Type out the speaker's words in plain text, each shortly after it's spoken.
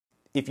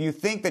if you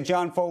think that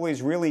John Foley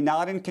is really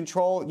not in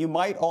control, you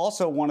might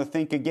also want to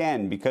think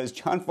again, because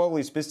John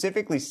Foley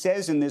specifically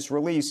says in this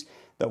release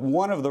that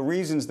one of the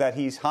reasons that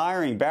he's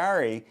hiring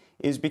Barry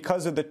is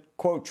because of the,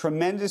 quote,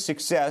 tremendous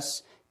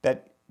success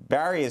that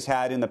Barry has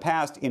had in the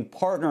past in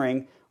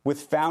partnering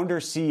with founder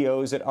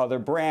CEOs at other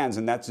brands.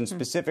 And that's in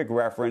specific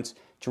reference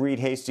to Reed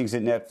Hastings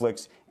at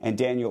Netflix and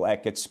Daniel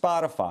Ek at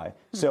Spotify.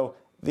 So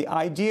the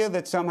idea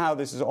that somehow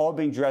this is all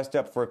being dressed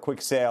up for a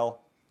quick sale,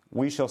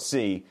 we shall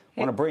see.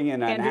 I want to bring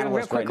in an Andrew,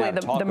 analyst real quickly, right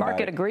now to talk the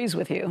market about it. agrees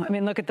with you. I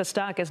mean, look at the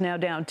stock is now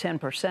down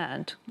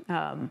 10%.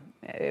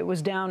 It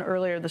was down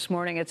earlier this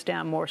morning. It's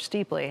down more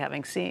steeply,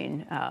 having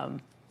seen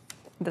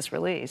this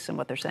release and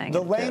what they're saying.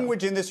 The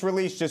language in this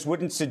release just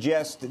wouldn't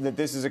suggest that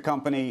this is a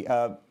company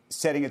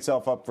setting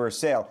itself up for a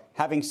sale.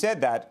 Having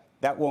said that,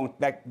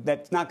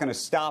 that's not going to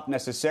stop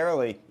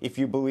necessarily if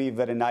you believe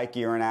that a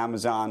Nike or an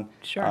Amazon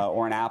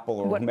or an Apple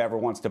or whomever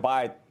wants to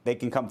buy it, they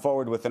can come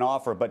forward with an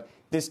offer. But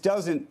this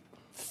doesn't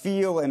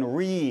feel and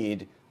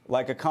read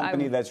like a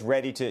company that's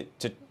ready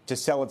to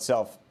sell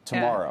itself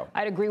tomorrow.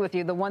 I'd agree with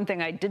you. The one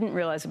thing I didn't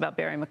realize about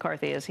Barry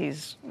McCarthy is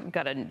he's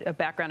got a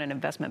background in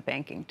investment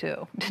banking,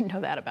 too. Didn't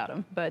know that about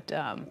him. But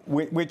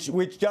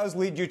which does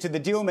lead you to the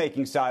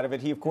deal-making side of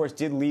it. He, of course,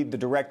 did lead the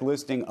direct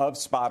listing of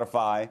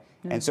Spotify.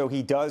 And so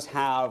he does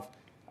have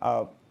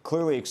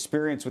clearly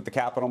experience with the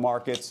capital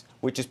markets,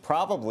 which is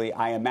probably,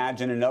 I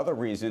imagine, another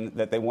reason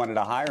that they wanted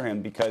to hire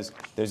him, because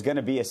there's going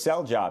to be a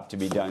sell job to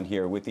be done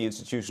here with the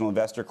institutional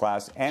investor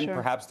class and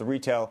perhaps the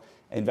retail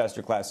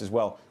investor class as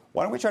well.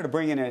 Why don't we try to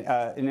bring in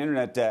an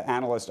internet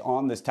analyst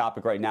on this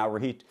topic right now?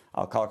 Rohit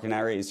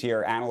Al-Kalkanari is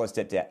here, analyst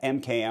at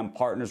MKM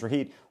Partners.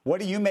 Rohit, what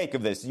do you make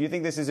of this? Do you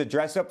think this is a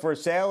dress up for a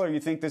sale, or do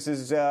you think this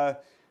is a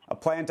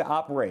plan to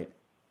operate?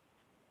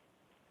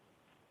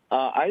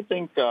 I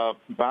think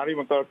Barry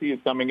McCarthy is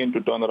coming in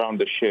to turn around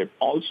the ship.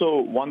 Also,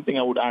 one thing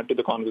I would add to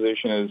the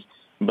conversation is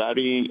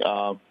Barry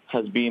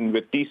has been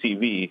with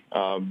TCV,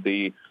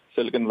 the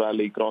Silicon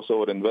Valley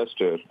crossover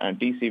investor, and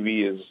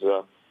TCV is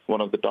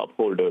one of the top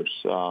holders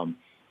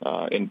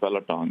in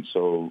Peloton.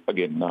 So,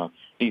 again,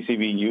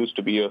 TCV used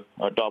to be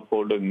a top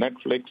holder in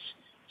Netflix,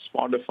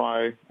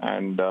 Spotify,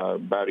 and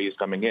Barry is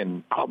coming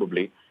in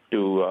probably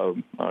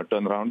to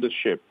turn around the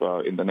ship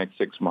in the next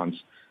 6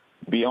 months.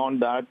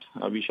 Beyond that,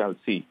 we shall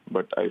see.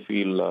 But I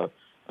feel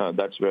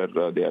that's where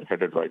they are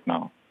headed right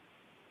now.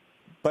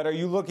 But are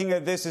you looking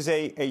at this as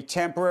a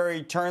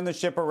temporary turn the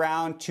ship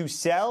around to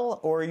sell,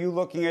 or are you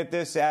looking at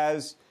this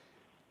as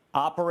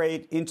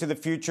operate into the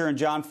future and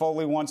John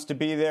Foley wants to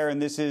be there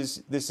and this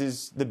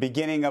is the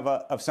beginning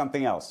of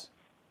something else?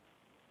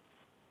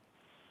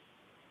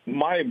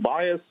 My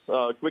bias,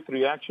 quick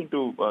reaction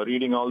to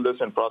reading all this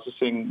and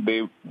processing,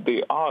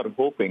 they are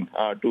hoping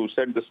to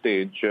set the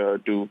stage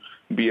to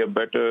be a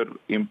better,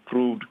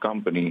 improved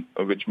company,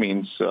 which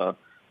means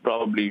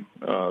probably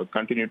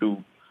continue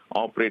to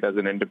operate as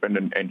an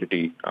independent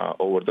entity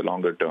over the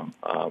longer term.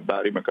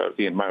 Barry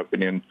McCarthy, in my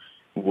opinion,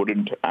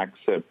 wouldn't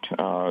accept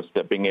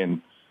stepping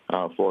in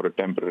for a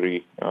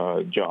temporary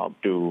job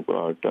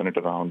to turn it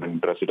around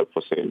and dress it up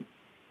for sale.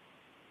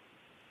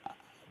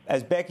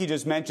 As Becky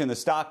just mentioned, the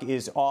stock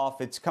is off.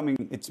 It's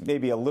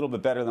maybe a little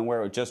bit better than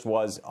where it just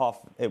was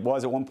off. It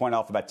was at one point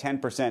off about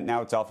 10%.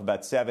 Now it's off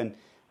about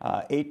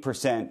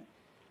 8%.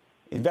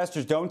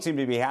 Investors don't seem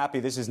to be happy.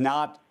 This is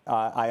not,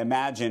 I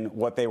imagine,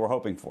 what they were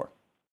hoping for.